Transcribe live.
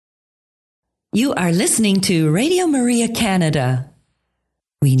You are listening to Radio Maria Canada.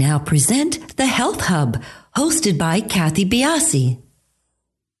 We now present the Health Hub, hosted by Kathy Biasi.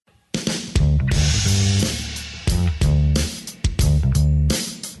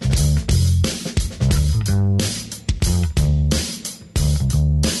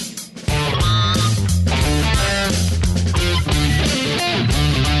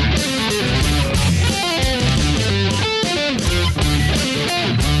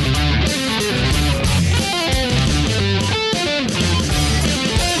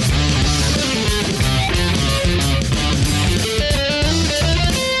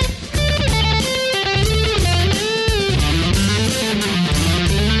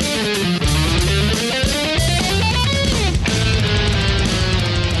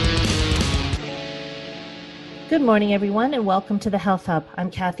 Good morning, everyone, and welcome to the Health Hub.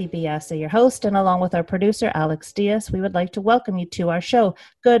 I'm Kathy Biasi, your host, and along with our producer, Alex Diaz, we would like to welcome you to our show.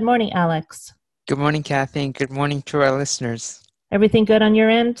 Good morning, Alex. Good morning, Kathy, and good morning to our listeners. Everything good on your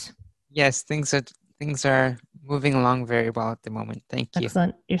end? Yes, things are moving along very well at the moment. Thank you.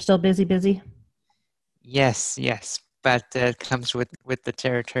 Excellent. You're still busy? Yes, but it comes with the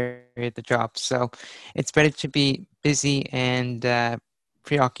territory of the job. So it's better to be busy and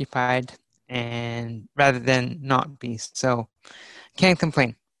preoccupied and rather than not be. So can't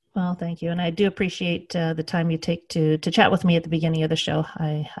complain. Well, thank you. And I do appreciate the time you take to chat with me at the beginning of the show.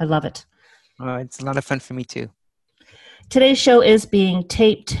 I love it. It's a lot of fun for me too. Today's show is being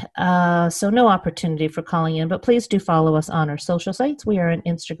taped, so no opportunity for calling in, but please do follow us on our social sites. We are on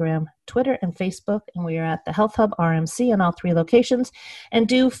Instagram, Twitter, and Facebook, and we are at the Health Hub RMC in all three locations. And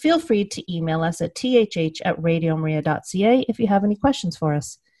do feel free to email us at thh@radiomaria.ca if you have any questions for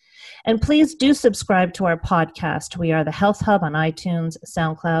us. And please do subscribe to our podcast. We are the Health Hub on iTunes,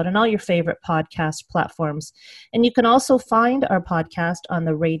 SoundCloud, and all your favorite podcast platforms. And you can also find our podcast on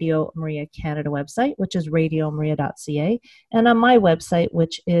the Radio Maria Canada website, which is radiomaria.ca, and on my website,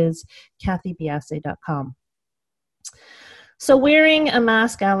 which is kathybiasi.com. So wearing a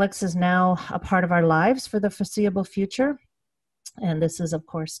mask, Alex, is now a part of our lives for the foreseeable future. And this is, of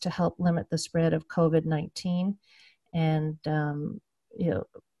course, to help limit the spread of COVID-19. And,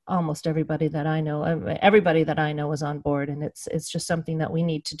 almost everybody that I know is on board, and it's just something that we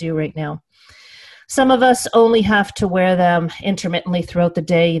need to do right now. Some of us only have to wear them intermittently throughout the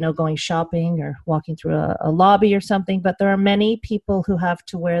day, going shopping or walking through a lobby or something, but there are many people who have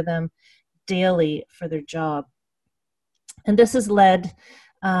to wear them daily for their job. And this has led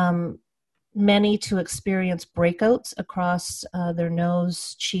many to experience breakouts across their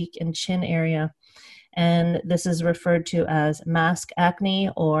nose, cheek, and chin area. And this is referred to as mask acne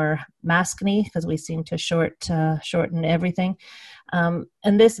or maskne, because we seem to shorten everything. And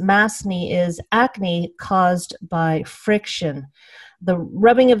this maskne is acne caused by friction, the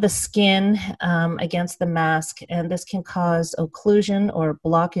rubbing of the skin against the mask, and this can cause occlusion or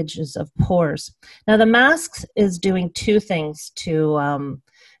blockages of pores. Now, the mask is doing two things to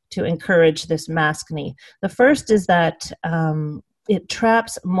encourage this maskne. The first is that it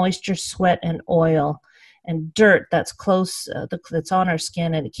traps moisture, sweat, and oil and dirt that's close, that's on our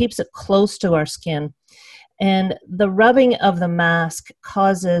skin, and it keeps it close to our skin. And the rubbing of the mask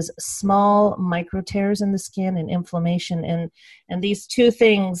causes small micro tears in the skin and inflammation. And these two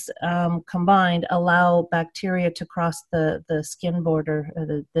things combined allow bacteria to cross the skin border,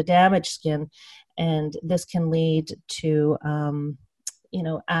 the damaged skin, and this can lead to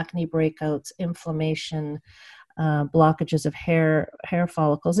acne breakouts, inflammation, blockages of hair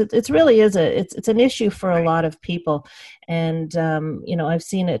follicles. It really is it's an issue for a lot of people, and I've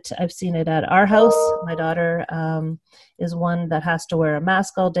seen it at our house. My daughter is one that has to wear a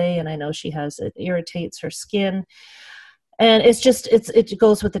mask all day, and I know it irritates her skin, and it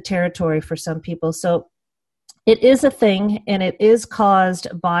goes with the territory for some people. So it is a thing, and it is caused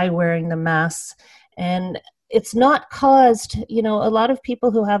by wearing the masks, and it's not caused. A lot of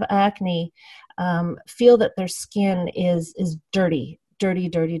people who have acne feel that their skin is dirty.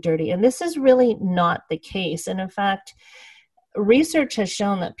 And this is really not the case. And in fact, research has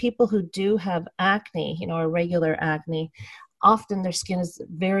shown that people who do have acne, or regular acne, often their skin is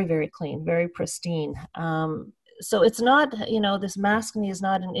very, very clean, very pristine. So it's not, this maskne is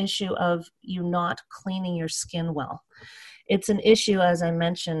not an issue of you not cleaning your skin well. It's an issue, as I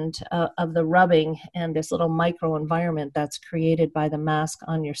mentioned, of the rubbing and this little microenvironment that's created by the mask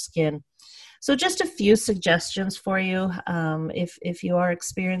on your skin. So just a few suggestions for you if you are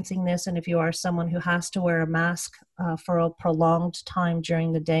experiencing this, and if you are someone who has to wear a mask for a prolonged time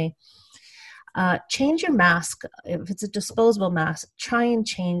during the day. Change your mask. If it's a disposable mask, try and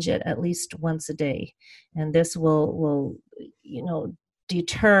change it at least once a day. And this will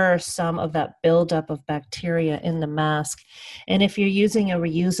deter some of that buildup of bacteria in the mask. And if you're using a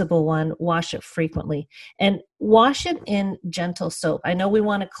reusable one, wash it frequently and wash it in gentle soap. I know we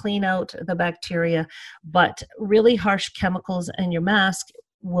want to clean out the bacteria, but really harsh chemicals in your mask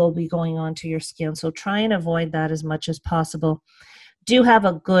will be going onto your skin. So try and avoid that as much as possible. Do have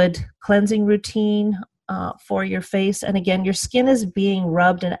a good cleansing routine for your face. And again, your skin is being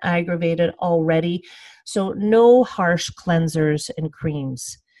rubbed and aggravated already. So no harsh cleansers and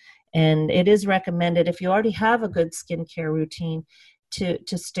creams. And it is recommended, if you already have a good skincare routine, to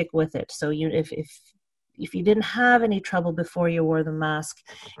stick with it. So if you didn't have any trouble before you wore the mask,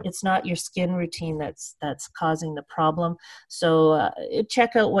 it's not your skin routine that's causing the problem. So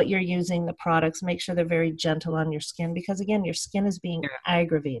check out what you're using, the products, make sure they're very gentle on your skin, because again, your skin is being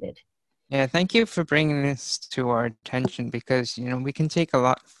aggravated. Yeah, thank you for bringing this to our attention, because, we can take a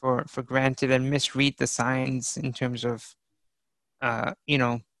lot for granted and misread the signs in terms of,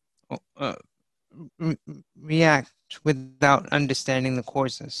 react without understanding the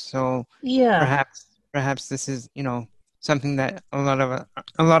causes. So perhaps this is, something that a lot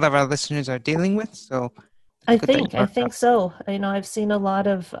of our listeners are dealing with. So I think so. I've seen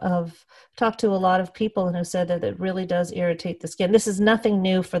talked to a lot of people who said that it really does irritate the skin. This is nothing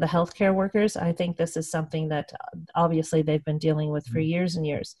new for the healthcare workers. I think this is something that obviously they've been dealing with for years and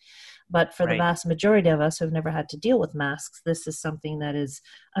years. But for the vast majority of us who've never had to deal with masks, this is something that is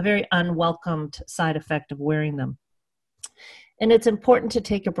a very unwelcomed side effect of wearing them. And it's important to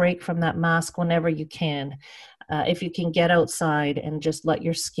take a break from that mask whenever you can. If you can get outside and just let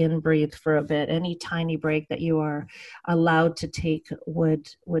your skin breathe for a bit, any tiny break that you are allowed to take would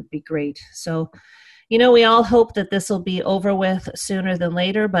be great. So, we all hope that this will be over with sooner than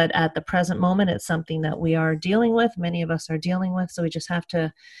later, but at the present moment, it's something that we are dealing with. Many of us are dealing with, so we just have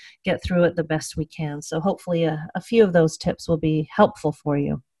to get through it the best we can. So hopefully a few of those tips will be helpful for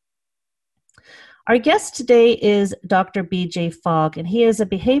you. Our guest today is Dr. B.J. Fogg, and he is a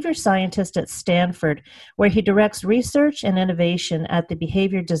behavior scientist at Stanford, where he directs research and innovation at the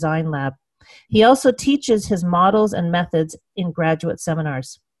Behavior Design Lab. He also teaches his models and methods in graduate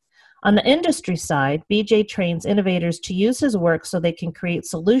seminars. On the industry side, B.J. trains innovators to use his work so they can create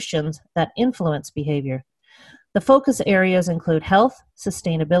solutions that influence behavior. The focus areas include health,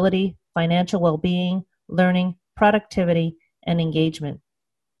 sustainability, financial well-being, learning, productivity, and engagement.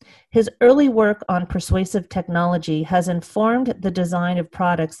 His early work on persuasive technology has informed the design of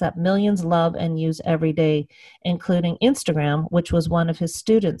products that millions love and use every day, including Instagram, which was one of his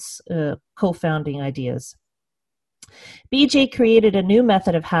students' co-founding ideas. BJ created a new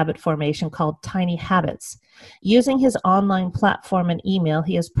method of habit formation called Tiny Habits. Using his online platform and email,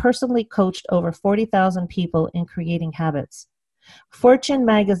 he has personally coached over 40,000 people in creating habits. Fortune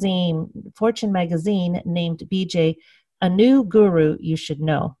magazine named BJ a new guru you should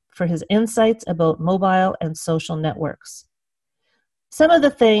know for his insights about mobile and social networks. Some of the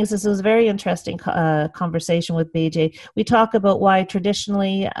things, this was a very interesting conversation with BJ. We talk about why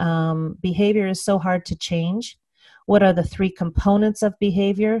traditionally behavior is so hard to change. What are the three components of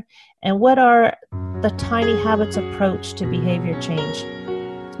behavior? And what are the Tiny Habits approach to behavior change?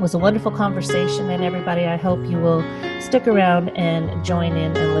 It was a wonderful conversation, and everybody, I hope you will stick around and join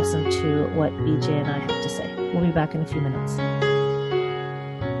in and listen to what BJ and I have to say. We'll be back in a few minutes.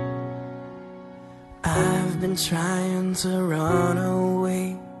 I've been trying to run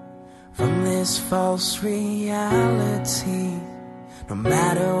away from this false reality. No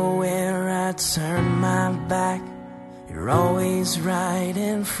matter where I turn my back, you're always right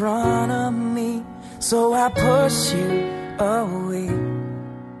in front of me. So I push you away,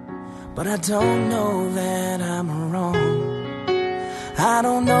 but I don't know that I'm wrong. I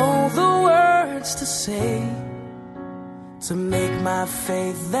don't know the words to say to make my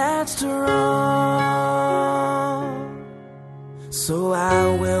faith that strong. So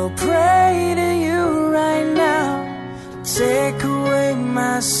I will pray to you right now, take away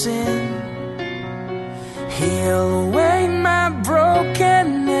my sin, heal away my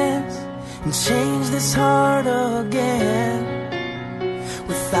brokenness, and change this heart again.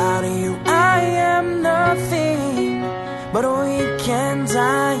 Without you I am nothing but a weak and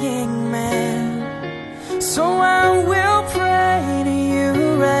dying man. So I will pray to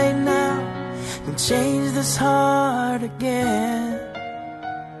you right now and change this heart again.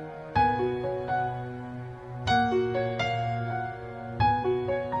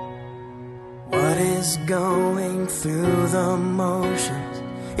 What is going through the motions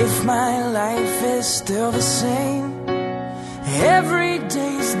if my life is still the same? Every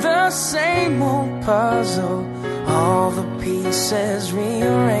day's the same old puzzle, all the pieces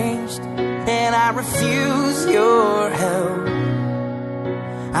rearranged, and I refuse your help.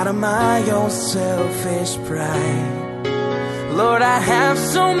 out of my own selfish pride. Lord, I have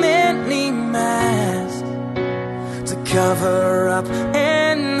so many masks to cover up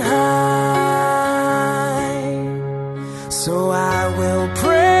and hide. So I will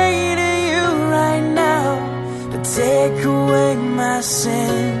pray to you right now to take away my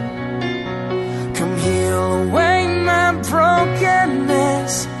sin. Come heal away my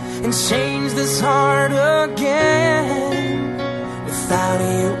brokenness and change this heart again. Without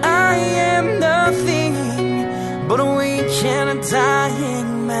you I am nothing but a weak and a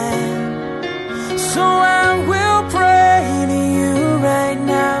dying man. So I will pray to you right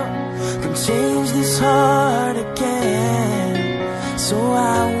now, come change this heart again. So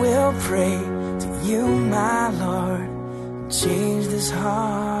I will pray to you, my Lord, change this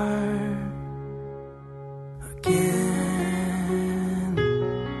heart again.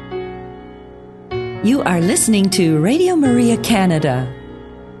 You are listening to Radio Maria Canada.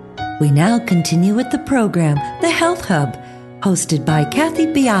 We now continue with the program, The Health Hub, hosted by Kathy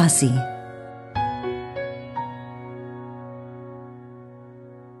Biasi.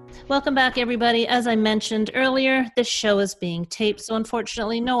 Welcome back, everybody. As I mentioned earlier, this show is being taped, so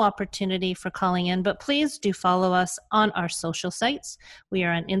unfortunately no opportunity for calling in, but please do follow us on our social sites. We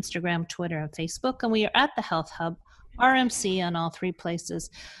are on Instagram, Twitter, and Facebook, and we are at The Health Hub, RMC on all three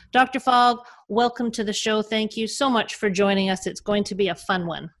places. Dr. Fogg, welcome to the show. Thank you so much for joining us. It's going to be a fun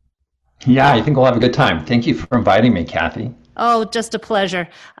one. Yeah, I think we'll have a good time. Thank you for inviting me, Kathy. Oh, just a pleasure.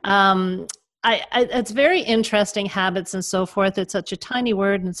 It's very interesting, habits and so forth. It's such a tiny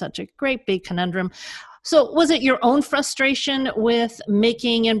word and such a great big conundrum. So was it your own frustration with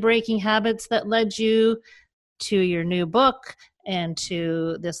making and breaking habits that led you to your new book and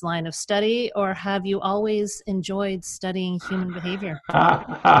to this line of study, or have you always enjoyed studying human behavior?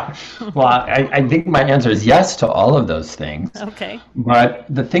 Well, I think my answer is yes to all of those things. Okay. But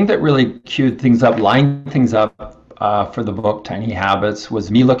the thing that really queued things up, lined things up for the book Tiny Habits,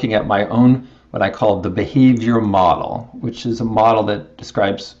 was me looking at my own, what I call the behavior model, which is a model that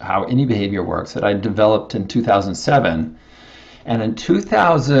describes how any behavior works, that I developed in 2007. And in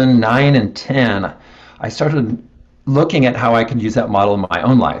 2009 and 10, I started looking at how I could use that model in my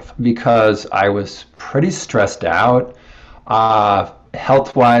own life, because I was pretty stressed out.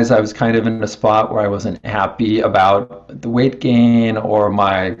 Health-wise, I was kind of in a spot where I wasn't happy about the weight gain or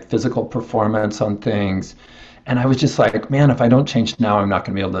my physical performance on things. And I was just like, man, if I don't change now, I'm not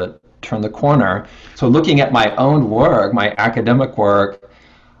going to be able to turn the corner. So looking at my own work, my academic work,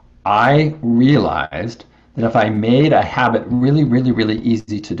 I realized that if I made a habit really, really, really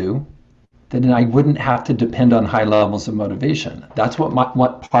easy to do, then I wouldn't have to depend on high levels of motivation. That's what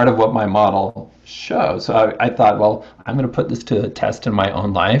part of what my model shows. So I thought, well, I'm going to put this to a test in my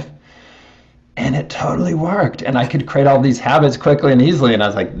own life. And it totally worked. And I could create all these habits quickly and easily. And I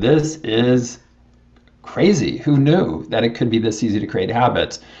was like, this is crazy. Who knew that it could be this easy to create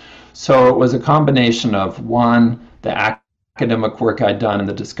habits? So it was a combination of, one, the academic work I'd done and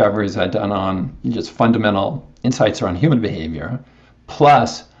the discoveries I'd done on just fundamental insights around human behavior,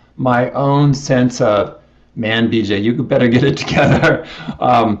 plus my own sense of, man, BJ, you better get it together.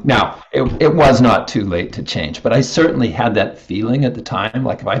 Now, it was not too late to change, but I certainly had that feeling at the time,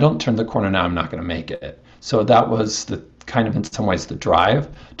 like if I don't turn the corner now, I'm not going to make it. So that was the kind of, in some ways, the drive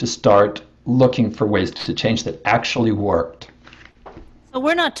to start looking for ways to change that actually worked. So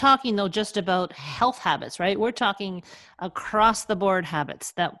we're not talking, though, just about health habits, right? We're talking across the board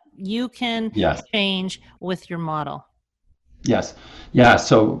habits that you can change with your model. Yes. Yeah.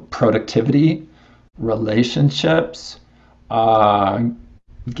 So productivity, relationships,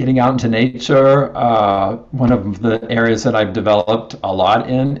 getting out into nature. One of the areas that I've developed a lot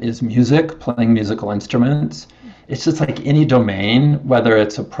in is music, playing musical instruments. It's just like any domain, whether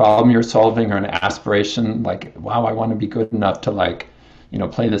it's a problem you're solving or an aspiration, like, wow, I want to be good enough to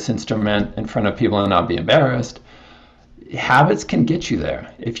play this instrument in front of people and not be embarrassed. Habits can get you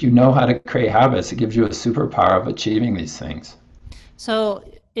there. If you know how to create habits, it gives you a superpower of achieving these things. So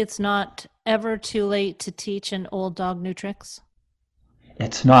it's not ever too late to teach an old dog new tricks?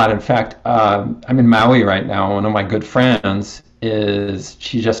 It's not. In fact, I'm in Maui right now. One of my good friends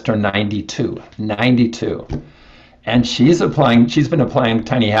she just turned 92. And she's been applying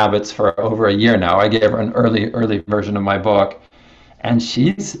Tiny Habits for over a year now. I gave her an early version of my book. And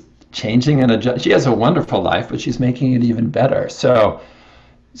she's changing and adjust. She has a wonderful life, but she's making it even better. So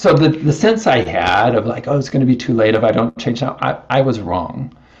the sense I had of like, oh, it's going to be too late if I don't change now, I was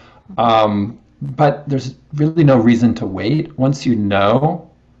wrong. But there's really no reason to wait. Once you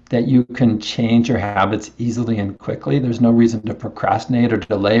know that you can change your habits easily and quickly, there's no reason to procrastinate or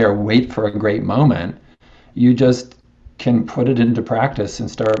delay or wait for a great moment. You just can put it into practice and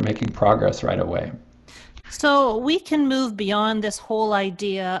start making progress right away. So we can move beyond this whole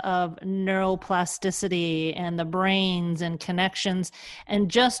idea of neuroplasticity and the brains and connections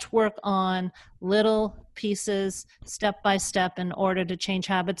and just work on little pieces step by step in order to change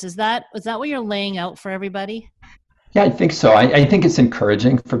habits. Is that what you're laying out for everybody? Yeah, I think so. I think it's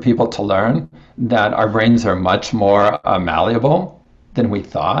encouraging for people to learn that our brains are much more malleable than we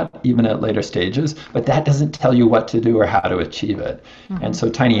thought, even at later stages, but that doesn't tell you what to do or how to achieve it. Mm-hmm. And so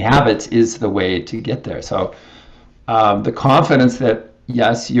Tiny Habits is the way to get there. So the confidence that,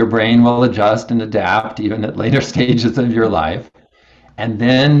 yes, your brain will adjust and adapt even at later stages of your life. And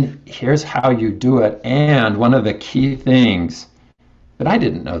then here's how you do it. And one of the key things, but I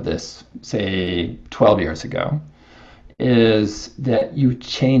didn't know this, say, 12 years ago, is that you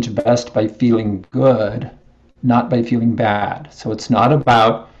change best by feeling good, not by feeling bad. So it's not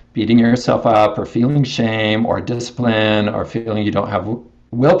about beating yourself up or feeling shame or discipline or feeling you don't have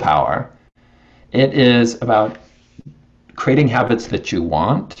willpower. It is about creating habits that you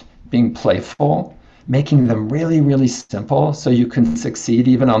want, being playful, making them really, really simple so you can succeed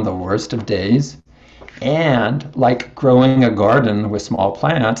even on the worst of days. And like growing a garden with small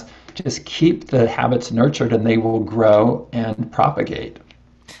plants, just keep the habits nurtured and they will grow and propagate.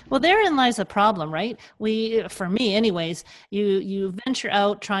 Well, therein lies a problem, right? For me anyways, you venture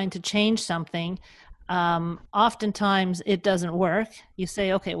out trying to change something. Oftentimes it doesn't work. You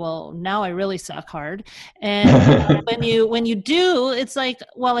say, okay, well, now I really suck hard. And when you do, it's like,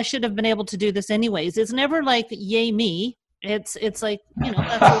 well, I should have been able to do this anyways. It's never like, yay me. It's like, that's the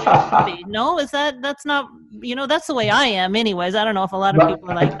way it should be. No, that's not, that's the way I am anyways. I don't know if a lot of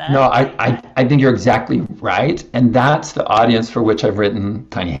people are like that. No, I think you're exactly right. And that's the audience for which I've written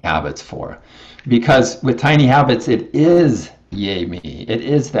Tiny Habits for. Because with Tiny Habits, it is yay me. It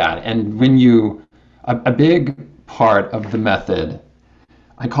is that. And when a big part of the method,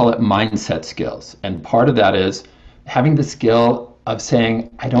 I call it mindset skills. And part of that is having the skill of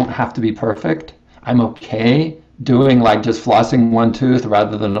saying, I don't have to be perfect. I'm okay doing like just flossing one tooth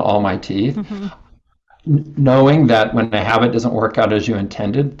rather than all my teeth. Mm-hmm. Knowing that when a habit doesn't work out as you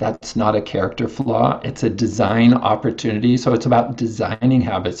intended, that's not a character flaw. It's a design opportunity. So it's about designing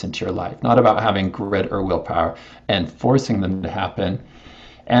habits into your life, not about having grit or willpower and forcing them to happen.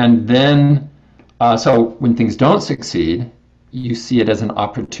 And then, so when things don't succeed, you see it as an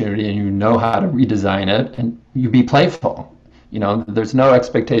opportunity and you know how to redesign it and you be playful. There's no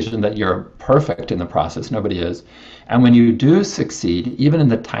expectation that you're perfect in the process. Nobody is. And when you do succeed, even in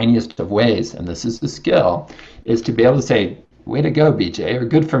the tiniest of ways, and this is the skill, is to be able to say, way to go, BJ, or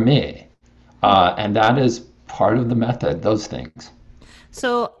good for me. And that is part of the method, those things.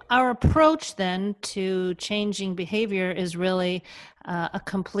 So our approach then to changing behavior is really a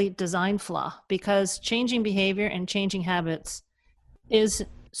complete design flaw, because changing behavior and changing habits is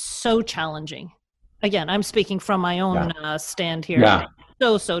so challenging. Again, I'm speaking from my own stand here. Yeah.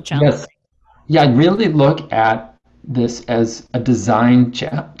 So challenging. Yes. Yeah, I really look at this as a design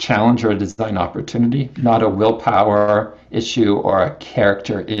challenge or a design opportunity, not a willpower issue or a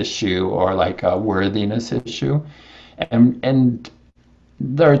character issue or like a worthiness issue. And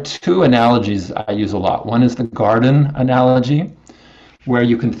there are two analogies I use a lot. One is the garden analogy, where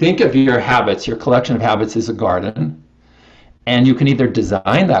you can think of your habits, your collection of habits as a garden, and you can either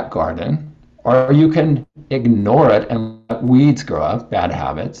design that garden or you can ignore it and let weeds grow up, bad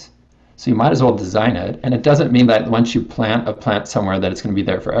habits. So you might as well design it. And it doesn't mean that once you plant a plant somewhere that it's going to be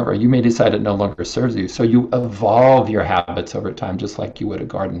there forever. You may decide it no longer serves you. So you evolve your habits over time, just like you would a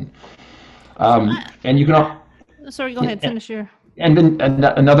garden. And you can... Sorry, go ahead, finish your... And then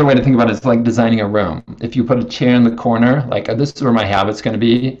another way to think about it is like designing a room. If you put a chair in the corner, like this is where my habit's going to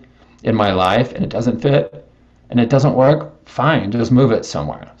be in my life, and it doesn't fit, and it doesn't work, fine, just move it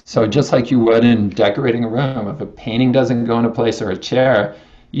somewhere. So just like you would in decorating a room, if a painting doesn't go into place or a chair,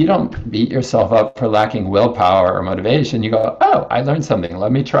 you don't beat yourself up for lacking willpower or motivation. You go, oh, I learned something.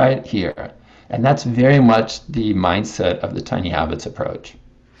 Let me try it here. And that's very much the mindset of the Tiny Habits approach.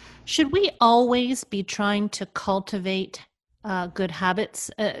 Should we always be trying to cultivate good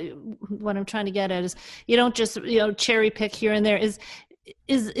habits? What I'm trying to get at is you don't just cherry pick here and there.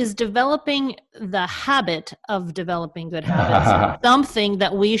 Is developing the habit of developing good habits something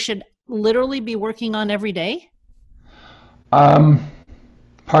that we should literally be working on every day?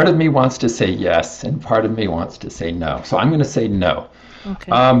 Part of me wants to say yes, and part of me wants to say no. So I'm going to say no.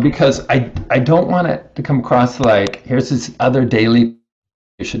 Okay. Because I don't want it to come across like, here's this other daily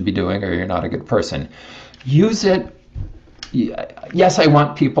you should be doing or you're not a good person. Use it. Yes, I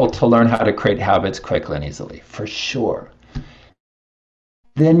want people to learn how to create habits quickly and easily, for sure.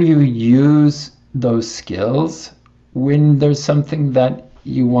 Then you use those skills when there's something that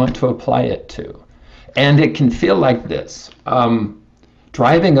you want to apply it to. And it can feel like this.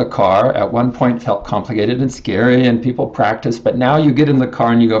 Driving a car at one point felt complicated and scary, and people practice, but now you get in the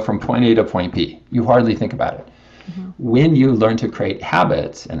car and you go from point A to point B. You hardly think about it. Mm-hmm. When you learn to create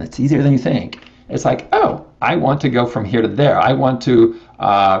habits, and it's easier than you think, it's like, oh, I want to go from here to there. I want to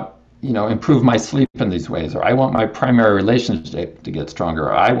improve my sleep in these ways, or I want my primary relationship to get stronger,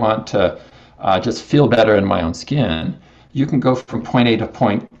 or I want to just feel better in my own skin. You can go from point A to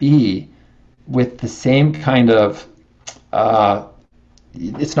point B with the same kind of,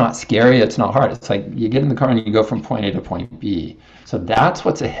 it's not scary, it's not hard. It's like you get in the car and you go from point A to point B. So that's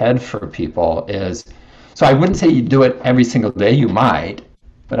what's ahead for people is, so I wouldn't say you do it every single day, you might,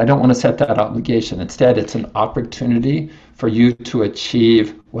 but I don't want to set that obligation. Instead, it's an opportunity for you to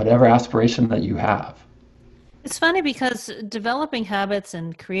achieve whatever aspiration that you have. It's funny because developing habits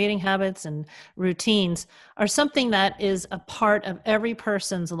and creating habits and routines are something that is a part of every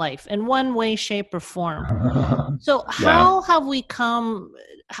person's life in one way, shape, or form. So how have we come,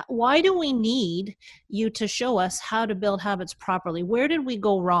 why do we need you to show us how to build habits properly? Where did we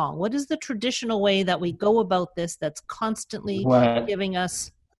go wrong? What is the traditional way that we go about this that's constantly giving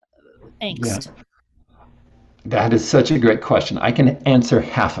us angst? Yeah. That is such a great question. I can answer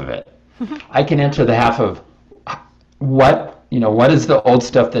half of it. I can answer the half of what is the old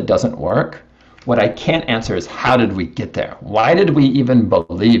stuff that doesn't work? What I can't answer is how did we get there? Why did we even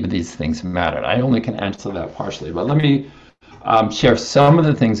believe these things mattered? I only can answer that partially, but let me share some of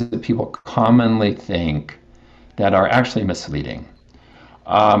the things that people commonly think that are actually misleading.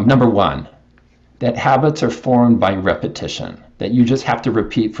 Number one, that habits are formed by repetition, that you just have to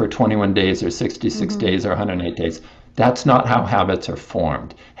repeat for 21 days or 66 days or 108 days. That's not how habits are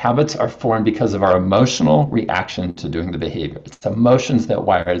formed. Habits are formed because of our emotional reaction to doing the behavior. It's emotions that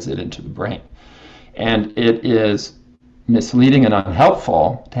wires it into the brain. And it is misleading and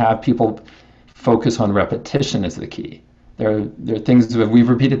unhelpful to have people focus on repetition as the key. There are things that we've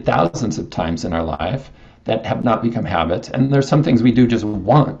repeated thousands of times in our life that have not become habits. And there's some things we do just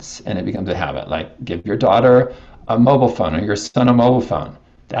once and it becomes a habit, like give your daughter a mobile phone or your son a mobile phone.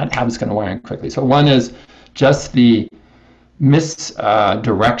 That habit's going to wire in quickly. So one is just the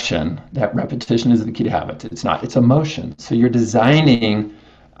misdirection that repetition is the key to habits. It's not, it's emotion. So you're designing,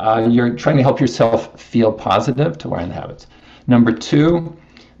 you're trying to help yourself feel positive to wire in the habits. Number two,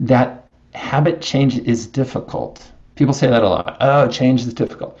 that habit change is difficult. People say that a lot. Oh, change is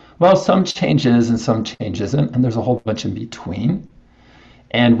difficult. Well, some change is and some change isn't, and there's a whole bunch in between.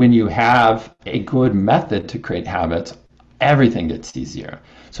 And when you have a good method to create habits, everything gets easier.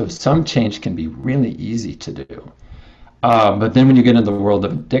 So some change can be really easy to do. But then when you get into the world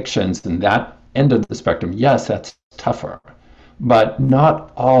of addictions and that end of the spectrum, yes, that's tougher. But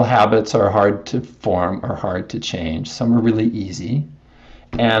not all habits are hard to form or hard to change. Some are really easy.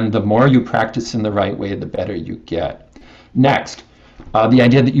 And the more you practice in the right way, the better you get. Next, the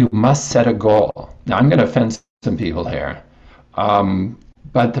idea that you must set a goal. Now, I'm going to offend some people here.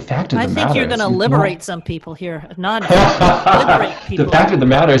 But the fact of the matter is, I think you're going to liberate some people here, not liberate people. The fact of the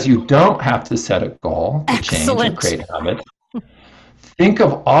matter is you don't have to set a goal to change or create habits. Think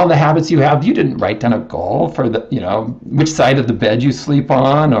of all the habits you have. You didn't write down a goal for which side of the bed you sleep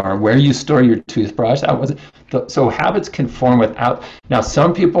on or where you store your toothbrush. That wasn't. So habits can form without. Now,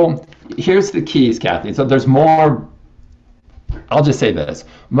 some people, here's the keys, Kathy. So there's more. I'll just say this.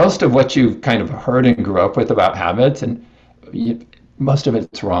 Most of what you've kind of heard and grew up with about habits, and most of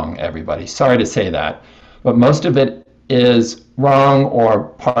it's wrong, everybody. Sorry to say that. But most of it is wrong or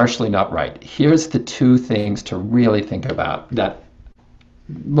partially not right. Here's the two things to really think about that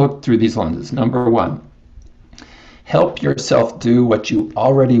look through these lenses. Number one, help yourself do what you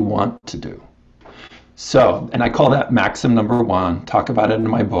already want to do. So, and I call that maxim number one, talk about it in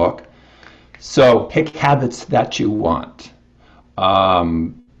my book. So pick habits that you want.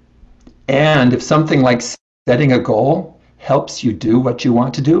 And if something like setting a goal helps you do what you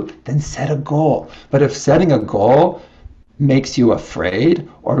want to do, then set a goal. But if setting a goal makes you afraid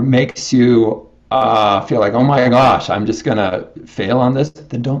or makes you feel like, oh my gosh, I'm just going to fail on this,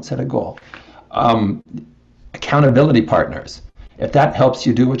 then don't set a goal. Accountability partners. If that helps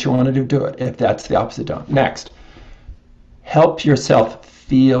you do what you want to do, do it. If that's the opposite, don't. Next, help yourself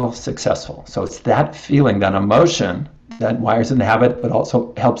feel successful. So it's that feeling, that emotion that wires in the habit, but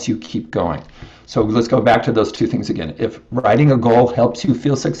also helps you keep going. So let's go back to those two things again. If writing a goal helps you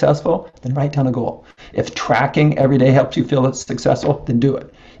feel successful, then write down a goal. If tracking every day helps you feel successful, then do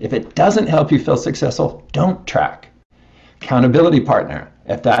it. If it doesn't help you feel successful, don't track. Accountability partner.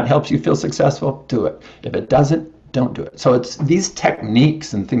 If that helps you feel successful, do it. If it doesn't, don't do it. So it's these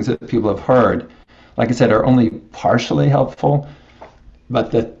techniques and things that people have heard like I said, are only partially helpful.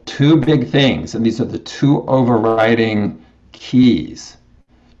 But the two big things, and these are the two overriding keys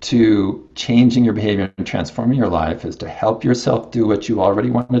to changing your behavior and transforming your life, is to help yourself do what you already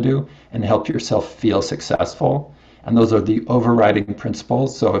want to do and help yourself feel successful. And those are the overriding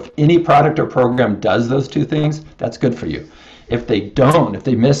principles. So if any product or program does those two things, that's good for you. If they don't, if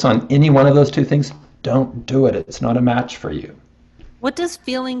they miss on any one of those two things, don't do it. It's not a match for you. What does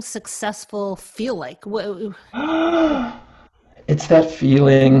feeling successful feel like? It's that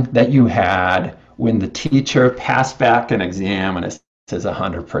feeling that you had when the teacher passed back an exam and it says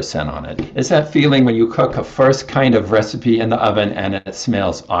 100% on it. It's that feeling when you cook a first kind of recipe in the oven and it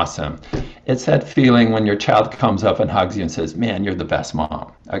smells awesome. It's that feeling when your child comes up and hugs you and says, man, you're the best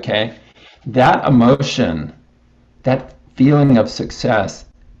mom, okay? That emotion, that feeling of success,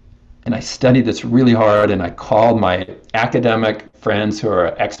 and I studied this really hard, and I called my academic friends who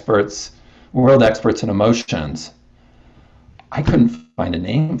are experts, world experts in emotions. I couldn't find a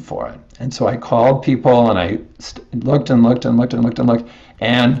name for it. And so I called people, and I looked and looked and looked and looked and looked,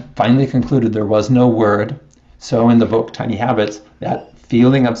 and finally concluded there was no word. So in the book, Tiny Habits, that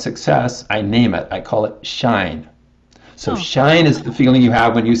feeling of success, I name it. I call it shine. So shine is the feeling you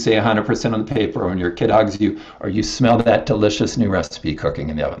have when you say 100% on the paper, or when your kid hugs you, or you smell that delicious new recipe cooking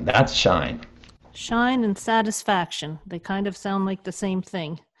in the oven. That's shine. Shine and satisfaction. They kind of sound like the same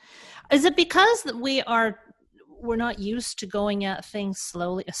thing. Is it because we're not used to going at things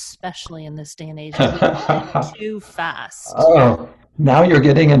slowly, especially in this day and age? Too fast. Oh, now you're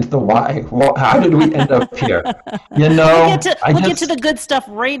getting into the why. Well, how did we end up here? You know, we'll get to the good stuff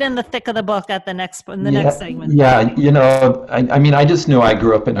right in the thick of the book at the next segment. Yeah, you know, I mean, I just knew I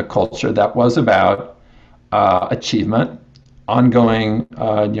grew up in a culture that was about achievement, ongoing,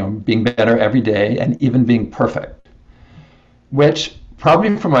 being better every day, and even being perfect, which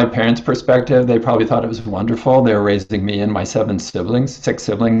probably from my parents' perspective, they probably thought it was wonderful. They were raising me and my six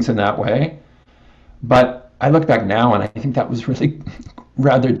siblings in that way. But I look back now and I think that was really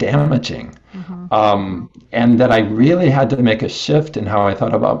rather damaging. Mm-hmm. And that I really had to make a shift in how I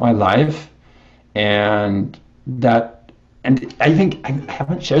thought about my life. And I think I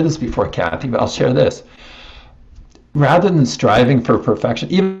haven't shared this before, Kathy, but I'll share this. Rather than striving for perfection,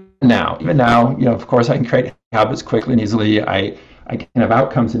 even now, of course I can create habits quickly and easily. I can have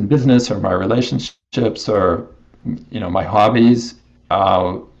outcomes in business or my relationships or, my hobbies,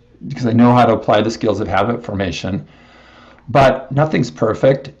 because I know how to apply the skills of habit formation. But nothing's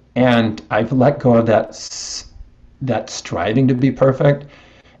perfect, and I've let go of that striving to be perfect,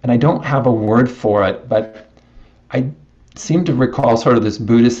 and I don't have a word for it, but I seem to recall sort of this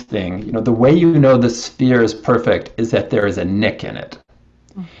Buddhist thing. The way you know the sphere is perfect is that there is a nick in it.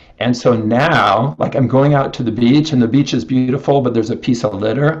 And so now, like, I'm going out to the beach, and the beach is beautiful, but there's a piece of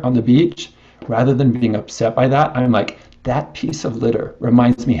litter on the beach. Rather than being upset by that, I'm like, that piece of litter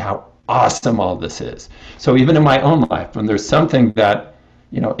reminds me how awesome all this is. So even in my own life, when there's something that,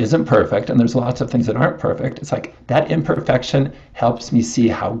 isn't perfect, and there's lots of things that aren't perfect, it's like that imperfection helps me see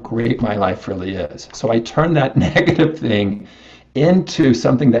how great my life really is. So I turn that negative thing into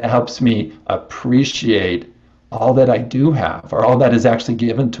something that helps me appreciate all that I do have, or all that is actually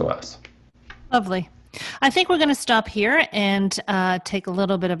given to us. Lovely. I think we're going to stop here and take a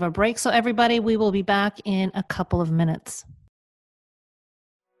little bit of a break. So everybody, we will be back in a couple of minutes.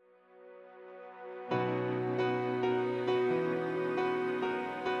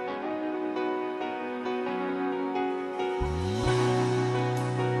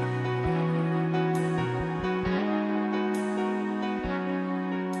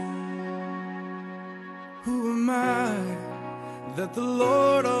 Who am I that the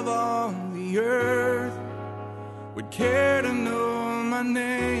Lord of all the earth would care to know my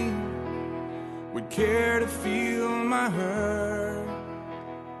name, would care to feel my hurt?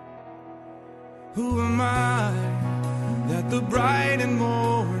 Who am I that the bright and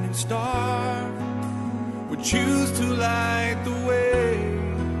morning star would choose to light the way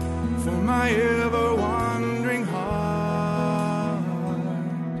for my ever-wandering heart?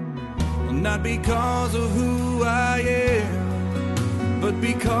 Well, not because of who I am, but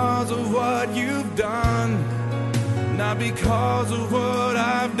because of what you've done. Not because of what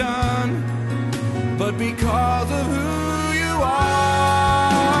I've done, but because of who you are.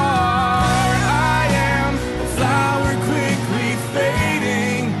 I am a flower quickly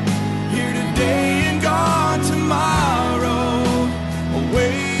fading, here today and gone tomorrow, a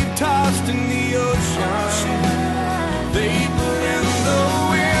wave tossed in the ocean, vapor in the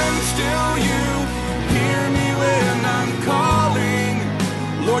wind. Still you hear me when I'm calling,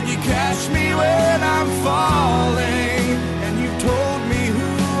 Lord, you catch me when I'm falling, and you told me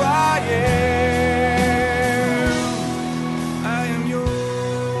who I am.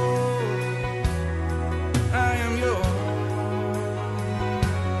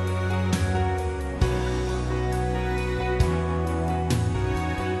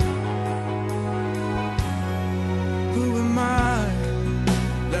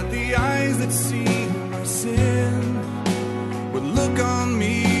 that see my sin would look on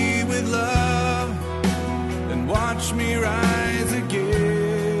me with love and watch me rise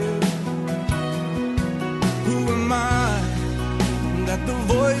again. Who am I that the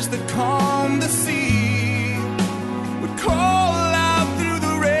voice that calmed the sea would call out through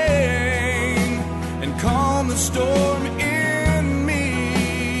the rain and calm the storm in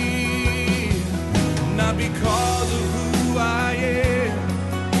me? Not because of who I am,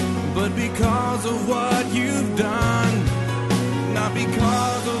 but because of what you've done. Not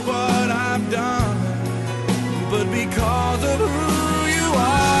because of what I've done, but because of who you are.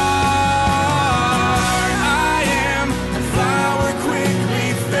 I am a flower quickly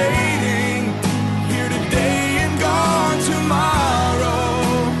fading, here today and gone tomorrow,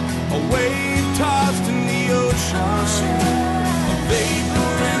 a wave tossed in the ocean, a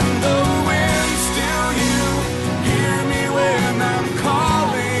vapor in the wind. Still you hear me when I'm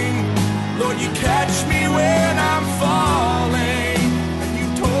calling, Lord, you catch me when I'm falling, and you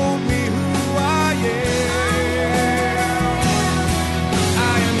told me who I am. I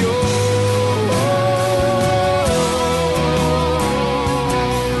am yours.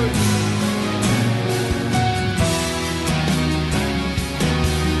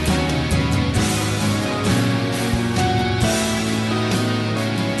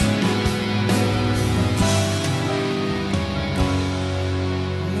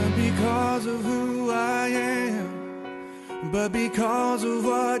 Not because of who I am, but because of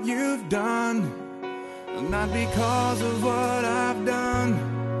what you've done. Not because of what I've done,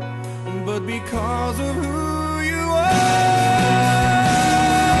 but because of who you are.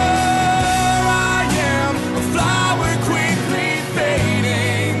 I am a flower quickly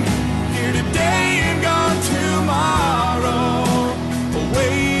fading, here today and gone tomorrow, a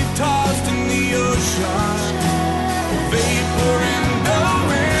wave tossed in the ocean, a vapor in the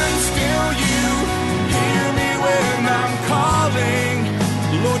wind. Still you hear me when I'm calling,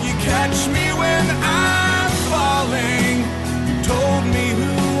 Lord, you catch me when I'm falling. You told me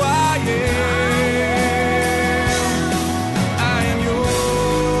who I am. I am yours.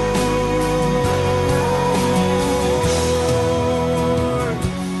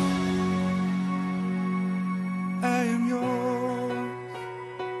 I am yours.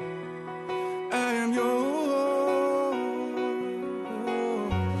 I am yours.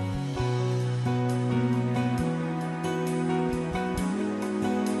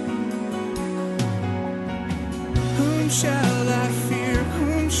 Whom shall I fear?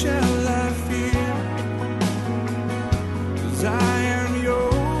 Whom shall I fear? 'Cause I am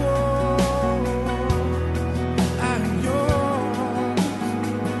yours. I am yours.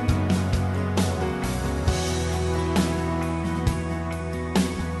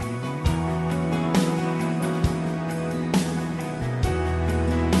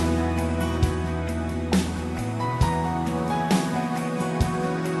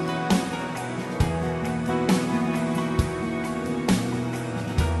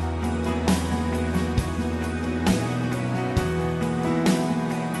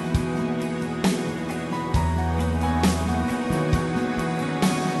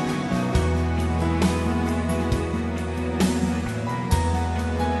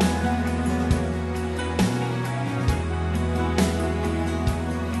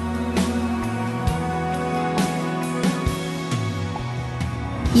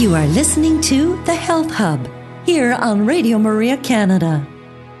 You are listening to The Health Hub here on Radio Maria Canada,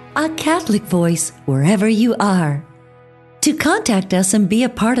 a Catholic voice wherever you are. To contact us and be a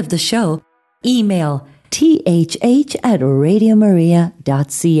part of the show, email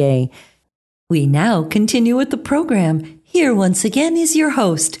thh@radiomaria.ca. We now continue with the program. Here once again is your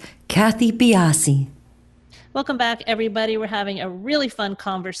host, Kathy Biasi. Welcome back, everybody. We're having a really fun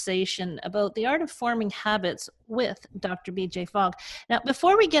conversation about the art of forming habits with Dr. BJ Fogg. Now,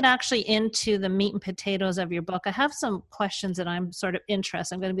 before we get actually into the meat and potatoes of your book, I have some questions that I'm sort of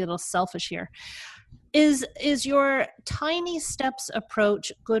interested. I'm going to be a little selfish here. Is your tiny steps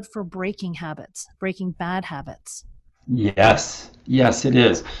approach good for breaking habits, breaking bad habits? Yes, it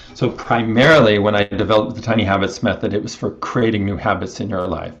is. So primarily when I developed the Tiny Habits method, it was for creating new habits in your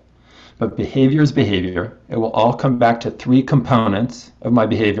life. But behavior is behavior. It will all come back to three components of my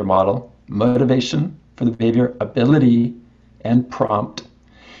behavior model: motivation for the behavior, ability, and prompt.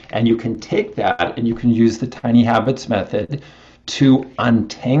 And you can take that and you can use the Tiny Habits method to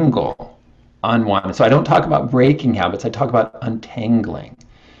untangle, unwind. So I don't talk about breaking habits, I talk about untangling.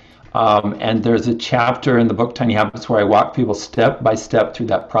 And there's a chapter in the book Tiny Habits where I walk people step by step through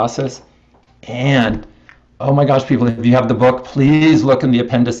that process. And oh my gosh, people, if you have the book, please look in the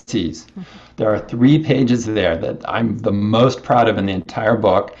appendices. There are 3 pages there that I'm the most proud of in the entire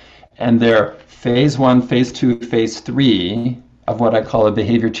book. And they're phase 1, phase 2, phase 3 of what I call a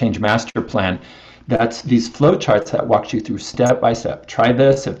behavior change master plan. That's these flow charts that walks you through step by step. Try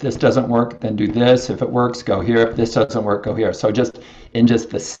this. If this doesn't work, then do this. If it works, go here. If this doesn't work, go here. So just in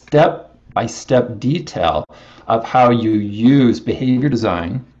just the step by step detail of how you use behavior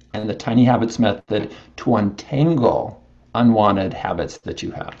design and the tiny habits method to untangle unwanted habits that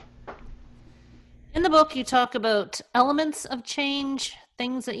you have. In the book, you talk about elements of change,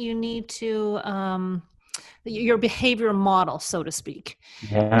 things that you need to, your behavior model, so to speak.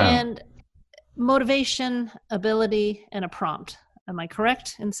 Yeah. And motivation, ability, and a prompt. Am I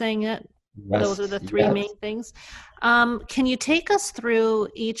correct in saying that? Yes. Those are the three main things. Can you take us through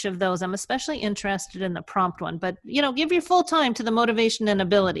each of those? I'm especially interested in the prompt one, but give your full time to the motivation and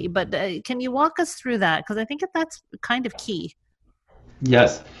ability. But can you walk us through that? Because I think that's kind of key.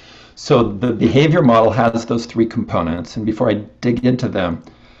 Yes. So the behavior model has those three components. And before I dig into them,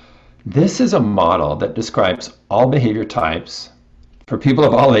 this is a model that describes all behavior types for people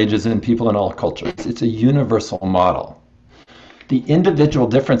of all ages and people in all cultures. It's a universal model. The individual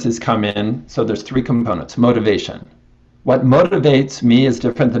differences come in, so there's three components. Motivation. What motivates me is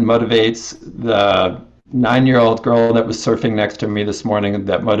different than motivates the 9-year-old girl that was surfing next to me this morning,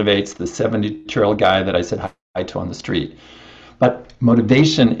 that motivates the 72-year-old guy that I said hi to on the street. But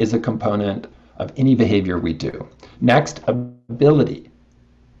motivation is a component of any behavior we do. Next, ability.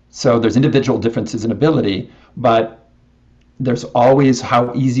 So there's individual differences in ability, but there's always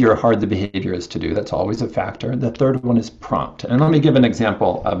how easy or hard the behavior is to do. That's always a factor. The third one is prompt. And let me give an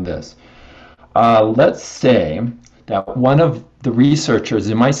example of this. Let's say that one of the researchers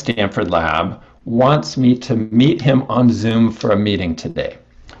in my Stanford lab wants me to meet him on Zoom for a meeting today.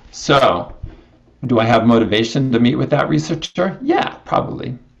 So, do I have motivation to meet with that researcher? Yeah,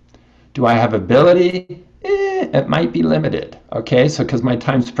 probably. Do I have ability? It might be limited, okay? So, because my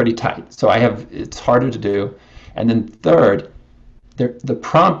time's pretty tight. So it's harder to do. And then third, the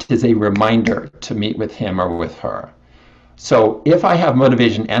prompt is a reminder to meet with him or with her. So if I have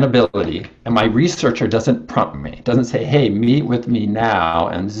motivation and ability, and my researcher doesn't prompt me, doesn't say, hey, meet with me now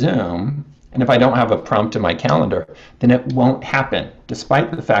and Zoom, and if I don't have a prompt in my calendar, then it won't happen,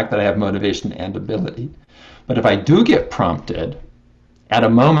 despite the fact that I have motivation and ability. But if I do get prompted, at a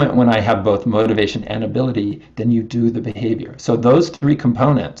moment when I have both motivation and ability, then you do the behavior. So those three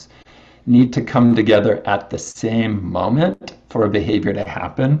components need to come together at the same moment for a behavior to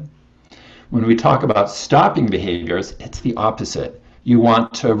happen. When we talk about stopping behaviors, it's the opposite. You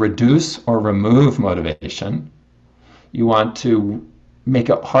want to reduce or remove motivation. You want to make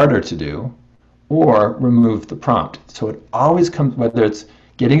it harder to do or remove the prompt. So it always comes, whether it's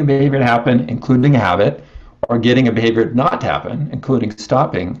getting a behavior to happen, including a habit, or getting a behavior not to happen, including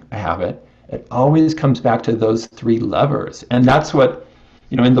stopping a habit, it always comes back to those three levers. And that's what,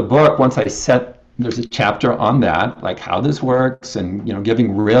 in the book, there's a chapter on that, like how this works and,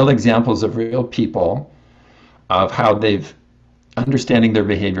 giving real examples of real people of how they've understanding their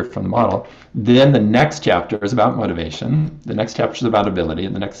behavior from the model. Then the next chapter is about motivation. The next chapter is about ability.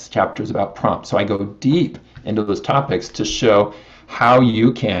 And the next chapter is about prompt. So I go deep into those topics to show how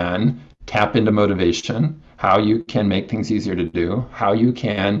you can tap into motivation, how you can make things easier to do, how you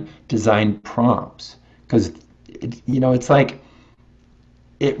can design prompts. Because, it's like,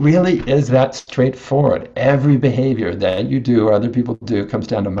 it really is that straightforward. Every behavior that you do or other people do comes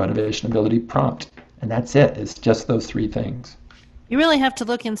down to motivation, ability, prompt. And that's it. It's just those three things. You really have to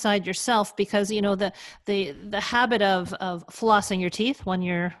look inside yourself because, the habit of flossing your teeth, one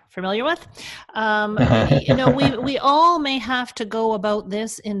you're familiar with, we all may have to go about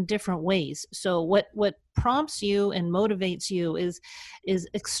this in different ways. So what prompts you and motivates you is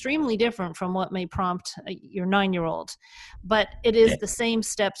extremely different from what may prompt your 9-year-old, but it is the same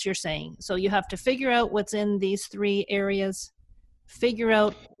steps you're saying. So you have to figure out what's in these three areas, figure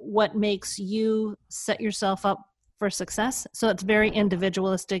out what makes you set yourself up for success. So it's very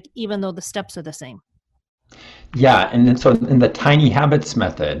individualistic, even though the steps are the same. Yeah, and so in the tiny habits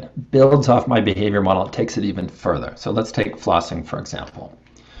method builds off my behavior model. It takes it even further. So let's take flossing, for example.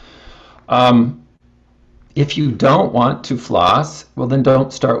 If you don't want to floss, well, then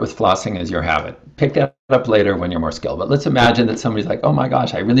don't start with flossing as your habit. Pick that up later when you're more skilled. But let's imagine that somebody's like, oh my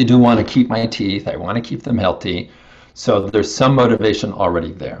gosh, I really do want to keep my teeth. I want to keep them healthy. So there's some motivation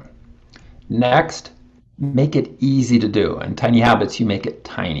already there. Next, make it easy to do. In tiny habits, you make it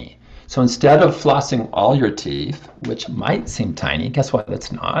tiny. So instead of flossing all your teeth, which might seem tiny, guess what?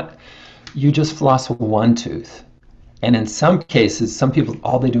 It's not. You just floss one tooth. And in some cases, some people,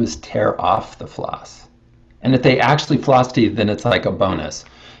 all they do is tear off the floss. And if they actually floss teeth, then it's like a bonus.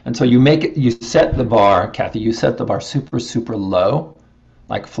 And so you set the bar, Kathy, you set the bar super, super low.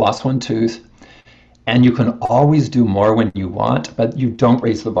 like floss one tooth, and you can always do more when you want, but you don't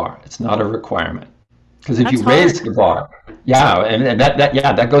raise the bar. It's not a requirement. Because if you raise the bar, and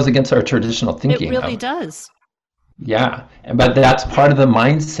that goes against our traditional thinking. It really does. Yeah, but that's part of the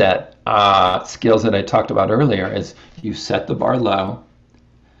mindset skills that I talked about earlier. Is you set the bar low,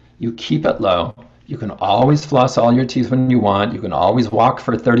 you keep it low. You can always floss all your teeth when you want. You can always walk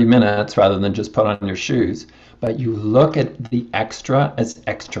for 30 minutes rather than just put on your shoes. But you look at the extra as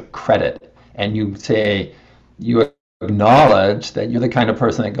extra credit, and you say, you acknowledge that you're the kind of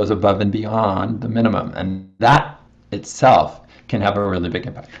person that goes above and beyond the minimum, and that itself can have a really big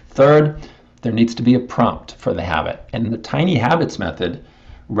impact. Third, there needs to be a prompt for the habit. And the tiny habits method,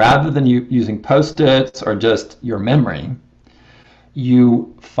 rather than you using Post-its or just your memory,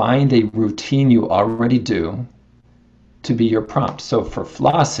 you find a routine you already do to be your prompt. So for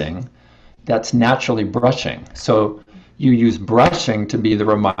flossing, that's naturally brushing. So you use brushing to be the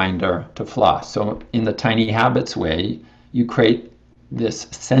reminder to floss. So in the tiny habits way, you create this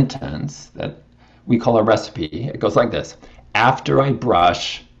sentence that we call a recipe. It goes like this: after I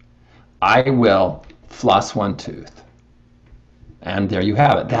brush, I will floss one tooth. And there you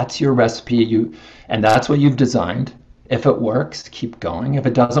have it. That's your recipe. And that's what you've designed. If it works, keep going. If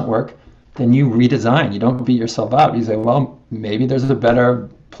it doesn't work, then you redesign. You don't beat yourself up. You say, well, maybe there's a better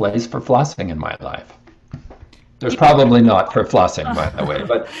place for flossing in my life. There's probably not for flossing, by the way,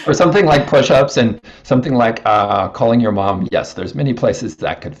 but for something like push-ups and something like calling your mom, yes, there's many places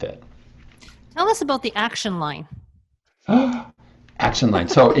that could fit. Tell us about the action line. Action line.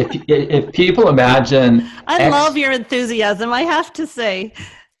 So if people imagine... I love your enthusiasm, I have to say.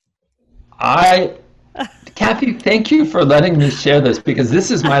 Kathy, thank you for letting me share this, because this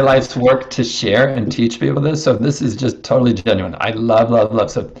is my life's work to share and teach people this. So this is just totally genuine. I love, love,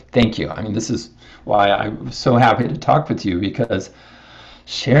 love. So thank you. I mean, this is why I'm so happy to talk with you, because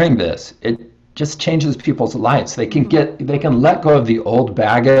sharing this, it just changes people's lives. They can let go of the old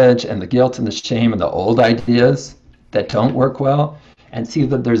baggage and the guilt and the shame and the old ideas that don't work well, and see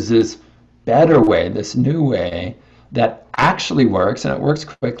that there's this better way, this new way that actually works, and it works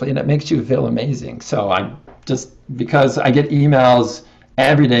quickly, and it makes you feel amazing. So I'm just, because I get emails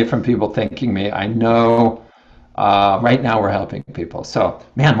every day from people thanking me, I know right now we're helping people. So,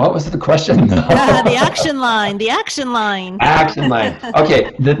 man, what was the question? The action line, the action line. Action line.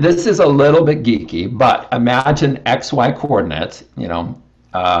 Okay, this is a little bit geeky, but imagine XY coordinates,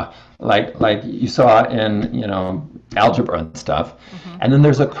 like you saw in, algebra and stuff. Mm-hmm. And then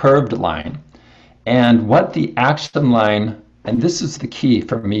there's a curved line. And what the action line, and this is the key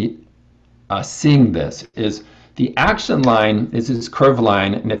for me seeing this, is the action line is this curved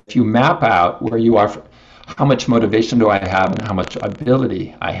line, and if you map out where you are, how much motivation do I have and how much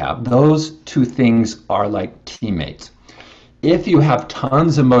ability I have, those two things are like teammates. If you have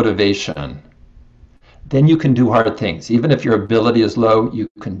tons of motivation, then you can do hard things. Even if your ability is low, you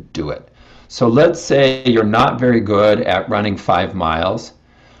can do it. So let's say you're not very good at running 5 miles,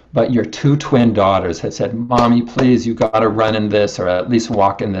 but your 2 twin daughters have said, Mommy, please, you got to run in this, or at least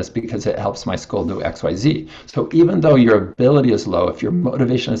walk in this, because it helps my school do X, Y, Z. So even though your ability is low, if your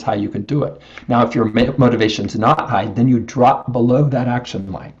motivation is high, you can do it. Now, if your motivation is not high, then you drop below that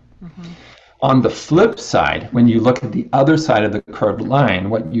action line. Mm-hmm. On the flip side, when you look at the other side of the curved line,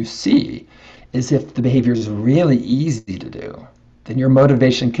 what you see is if the behavior is really easy to do, then your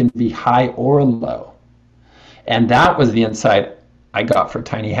motivation can be high or low. And that was the insight I got for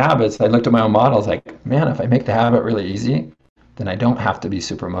tiny habits. I looked at my own models like, man, if I make the habit really easy, then I don't have to be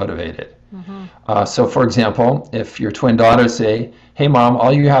super motivated. Mm-hmm. So for example, if your twin daughters say, hey mom,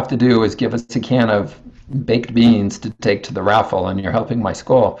 all you have to do is give us a can of baked beans to take to the raffle and you're helping my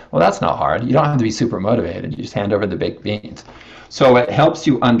school. Well, that's not hard. You don't have to be super motivated. You just hand over the baked beans. So it helps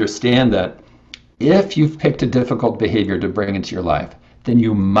you understand that if you've picked a difficult behavior to bring into your life, then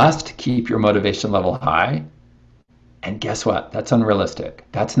you must keep your motivation level high. And guess what? That's unrealistic.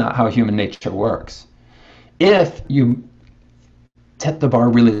 That's not how human nature works. If you set the bar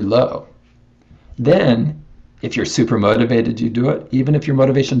really low, then if you're super motivated, you do it. Even if your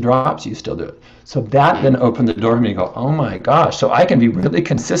motivation drops, you still do it. So that then opened the door for me to go, oh my gosh, so I can be really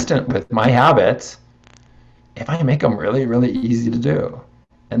consistent with my habits if I make them really, really easy to do.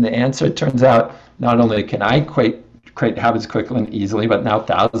 And the answer, it turns out, not only can I create habits quickly and easily, but now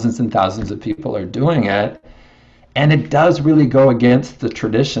thousands and thousands of people are doing it. And it does really go against the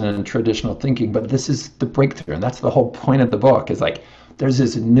tradition and traditional thinking, but this is the breakthrough. And that's the whole point of the book, is like, there's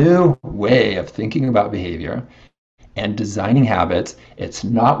this new way of thinking about behavior and designing habits. It's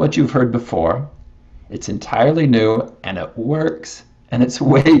not what you've heard before. It's entirely new, and it works, and it's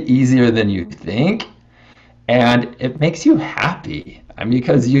way easier than you think. And it makes you happy. I mean,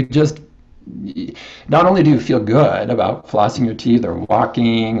 because not only do you feel good about flossing your teeth or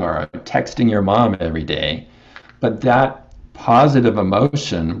walking or texting your mom every day, but that positive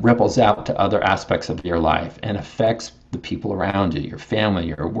emotion ripples out to other aspects of your life and affects the people around you, your family,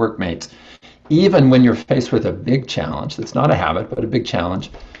 your workmates. Even when you're faced with a big challenge, that's not a habit, but a big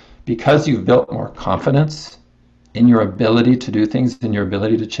challenge, because you've built more confidence in your ability to do things, in your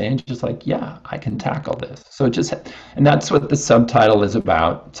ability to change, it's like, yeah, I can tackle this. So and that's what the subtitle is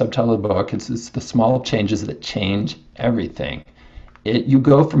about. Subtitle of the book is the small changes that change everything. You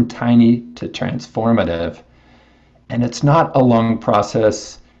go from tiny to transformative, and it's not a long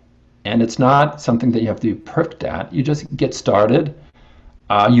process, and it's not something that you have to be perfect at. You just get started.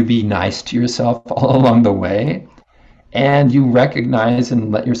 You be nice to yourself all along the way, and you recognize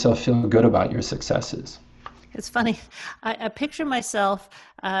and let yourself feel good about your successes. It's funny. I picture myself,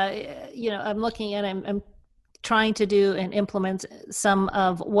 I'm looking at, I'm trying to do and implement some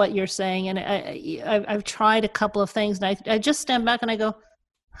of what you're saying. And I've tried a couple of things, and I just stand back and I go,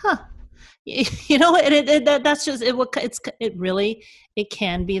 huh, that's just, it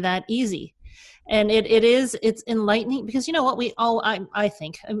can be that easy. And it's enlightening, because you know what, I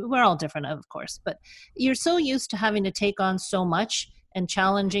think we're all different, of course, but you're so used to having to take on so much and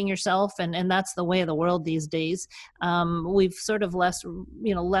challenging yourself, and that's the way of the world these days. We've sort of left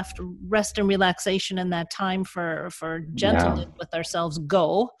rest and relaxation and that time for gentleness with ourselves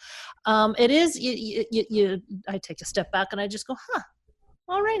go. It is, I take a step back and I just go,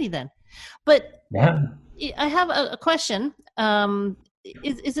 alrighty then. But I have a question.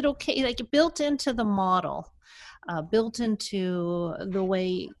 Is it okay, like built into the model, built into the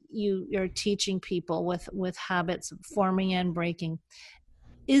way you're teaching people with habits forming and breaking,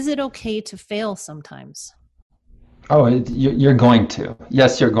 is it okay to fail sometimes? Oh, you're going to.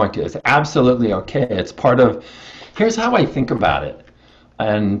 Yes, you're going to. It's absolutely okay. It's part of, here's how I think about it.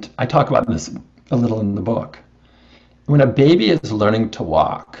 And I talk about this a little in the book. When a baby is learning to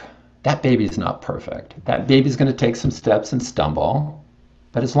walk, that baby is not perfect. That baby's going to take some steps and stumble.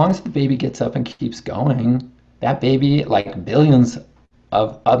 But as long as the baby gets up and keeps going, that baby, like billions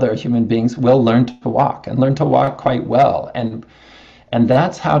of other human beings, will learn to walk, and learn to walk quite well. And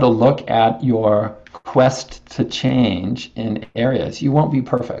that's how to look at your quest to change in areas. You won't be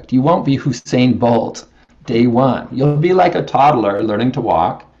perfect. You won't be Usain Bolt day one. You'll be like a toddler learning to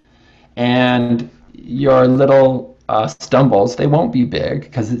walk, and your little stumbles, they won't be big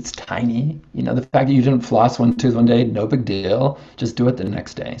because it's tiny. The fact that you didn't floss one tooth one day, no big deal. Just do it the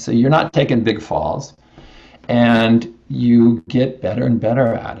next day. So you're not taking big falls, and you get better and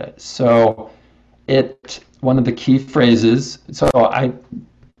better at it. So one of the key phrases, so I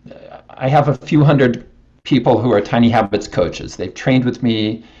have a few hundred people who are Tiny Habits coaches. They've trained with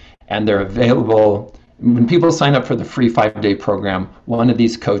me, and they're available. When people sign up for the free 5-day program, one of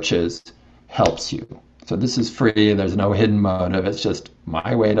these coaches helps you. So this is free. There's no hidden motive. It's just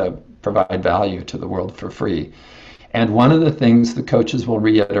my way to provide value to the world for free. And one of the things the coaches will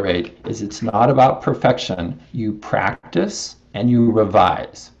reiterate is it's not about perfection. You practice and you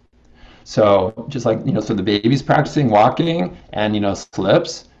revise. So just like, so the baby's practicing walking and,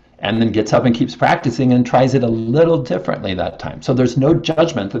 slips, and then gets up and keeps practicing and tries it a little differently that time. So there's no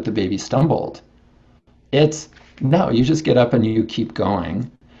judgment that the baby stumbled. You just get up and you keep going.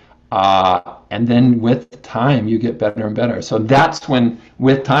 And then with time, you get better and better. So that's when,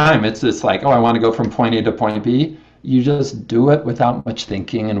 with time, it's just like, I want to go from point A to point B. You just do it without much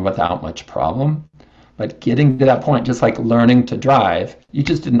thinking and without much problem. But getting to that point, just like learning to drive, you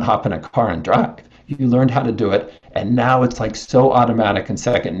just didn't hop in a car and drive. You learned how to do it, and now it's like so automatic and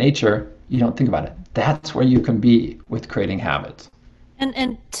second nature, you don't think about it. That's where you can be with creating habits.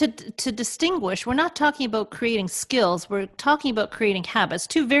 And to distinguish, we're not talking about creating skills, we're talking about creating habits,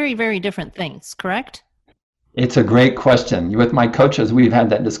 two very, very different things, correct? It's a great question. With my coaches, we've had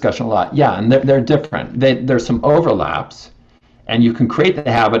that discussion a lot. Yeah, and they're different. There's some overlaps, and you can create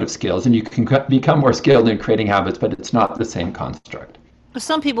the habit of skills, and you can become more skilled in creating habits, but it's not the same construct.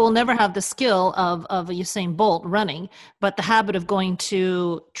 Some people will never have the skill of Usain Bolt running, but the habit of going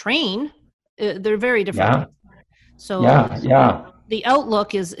to train, they're very different. Yeah. So yeah. The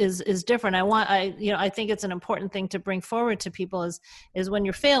outlook is different. I think it's an important thing to bring forward to people is when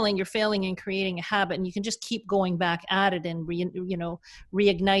you're failing in creating a habit, and you can just keep going back at it and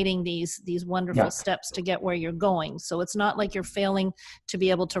reigniting these wonderful steps to get where you're going. So it's not like you're failing to be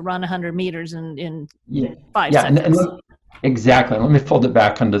able to run 100 meters in 5 seconds. Exactly. Let me fold it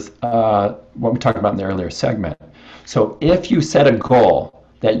back onto what we talked about in the earlier segment. So if you set a goal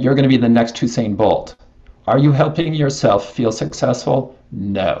that you're going to be the next Usain Bolt, are you helping yourself feel successful?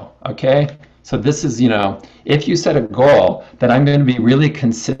 No. Okay? So this is, if you set a goal that I'm going to be really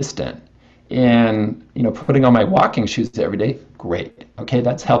consistent in, putting on my walking shoes every day, great. Okay,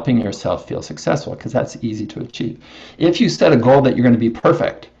 that's helping yourself feel successful because that's easy to achieve. If you set a goal that you're going to be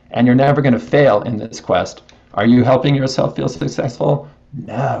perfect and you're never going to fail in this quest, are you helping yourself feel successful?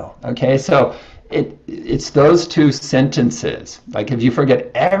 No. Okay, so it's those two sentences. Like if you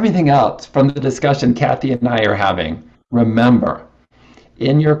forget everything else from the discussion Kathy and I are having, remember,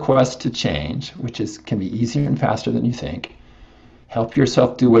 in your quest to change, which can be easier and faster than you think, help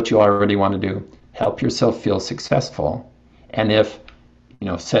yourself do what you already want to do. Help yourself feel successful. And if,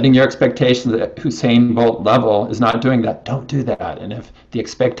 setting your expectations at Usain Bolt level is not doing that, don't do that. And if the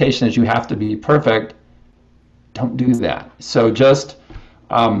expectation is you have to be perfect, don't do that. So just,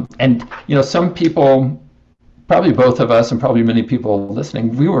 some people, probably both of us and probably many people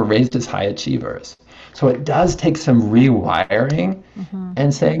listening, we were raised as high achievers. So it does take some rewiring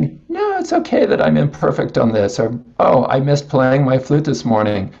and saying, no, it's okay that I'm imperfect on this. Or, oh, I missed playing my flute this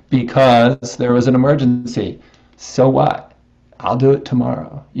morning because there was an emergency. So what? I'll do it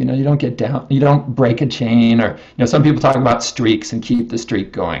tomorrow. You don't get down. You don't break a chain. Or, some people talk about streaks and keep the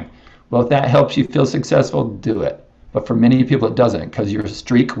streak going. Well, if that helps you feel successful, do it. But for many people, it doesn't because your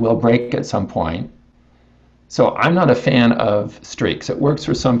streak will break at some point. So I'm not a fan of streaks. It works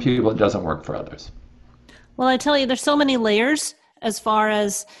for some people. It doesn't work for others. Well, I tell you, there's so many layers as far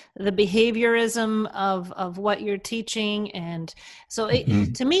as the behaviorism of what you're teaching. And so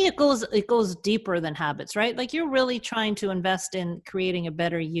to me, it goes deeper than habits, right? Like you're really trying to invest in creating a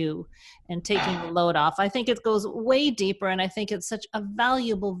better you and taking the load off. I think it goes way deeper. And I think it's such a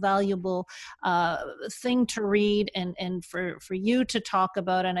valuable thing to read and for you to talk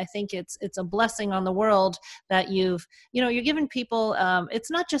about. And I think it's a blessing on the world that you're giving people, it's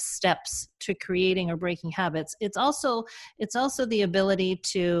not just steps to creating or breaking habits. It's also the ability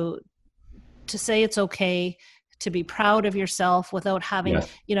to say it's okay, to be proud of yourself without having,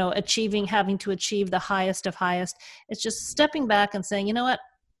 having to achieve the highest of highest. It's just stepping back and saying, you know what,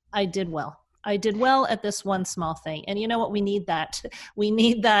 I did well. I did well at this one small thing. And you know what? We need that. We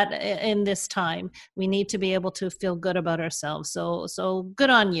need that in this time. We need to be able to feel good about ourselves. So good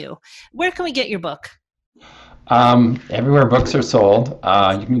on you. Where can we get your book? Everywhere books are sold.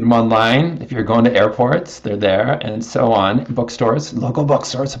 You can get them online. If you're going to airports, they're there, and so on. Bookstores, local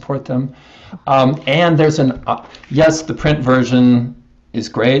bookstores, support them. And there's yes, the print version is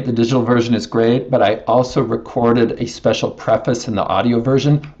great. The digital version is great, but I also recorded a special preface in the audio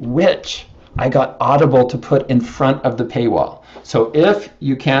version, which I got Audible to put in front of the paywall. So if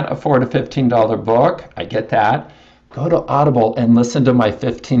you can't afford a $15 book, I get that. Go to Audible and listen to my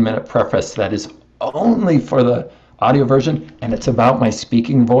 15-minute preface that is only for the audio version, and it's about my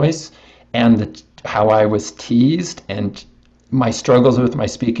speaking voice and how I was teased and my struggles with my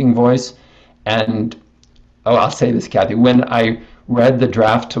speaking voice. And I'll say this, Kathy, when I read the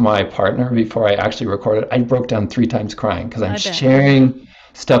draft to my partner before I actually recorded, I broke down 3 times crying because I'm sharing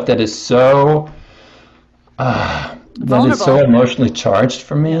stuff that is so emotionally charged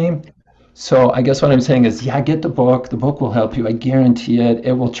for me. Yeah. So I guess what I'm saying is, get the book. The book will help you. I guarantee it.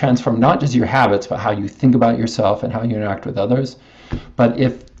 It will transform not just your habits, but how you think about yourself and how you interact with others. But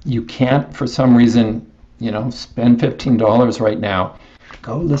if you can't, for some reason, spend $15 right now,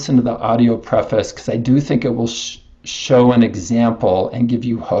 go listen to the audio preface, because I do think it will show an example and give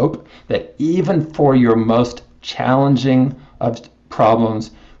you hope that even for your most challenging of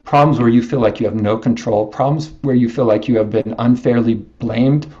problems where you feel like you have no control, problems where you feel like you have been unfairly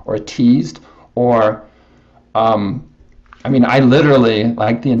blamed or teased, or, I literally,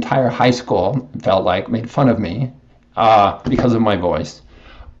 like the entire high school felt like made fun of me because of my voice.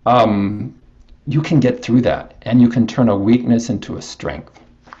 You can get through that, and you can turn a weakness into a strength.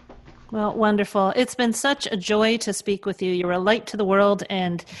 Well, wonderful. It's been such a joy to speak with you. You're a light to the world,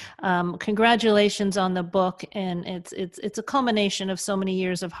 and congratulations on the book. And it's a culmination of so many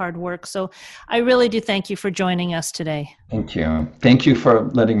years of hard work. So I really do thank you for joining us today. Thank you. Thank you for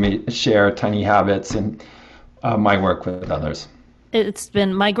letting me share Tiny Habits and my work with others. It's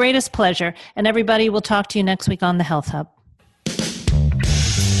been my greatest pleasure. And everybody, will talk to you next week on the Health Hub.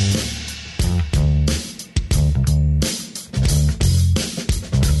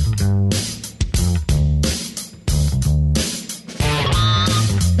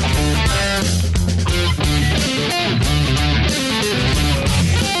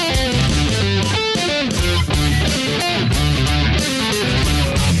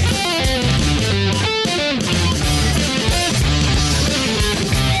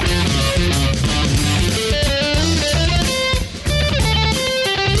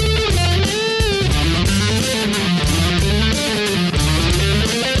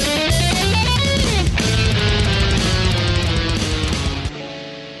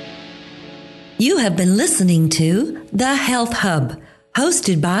 You have been listening to The Health Hub,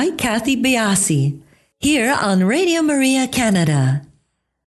 hosted by Kathy Biasi, here on Radio Maria Canada.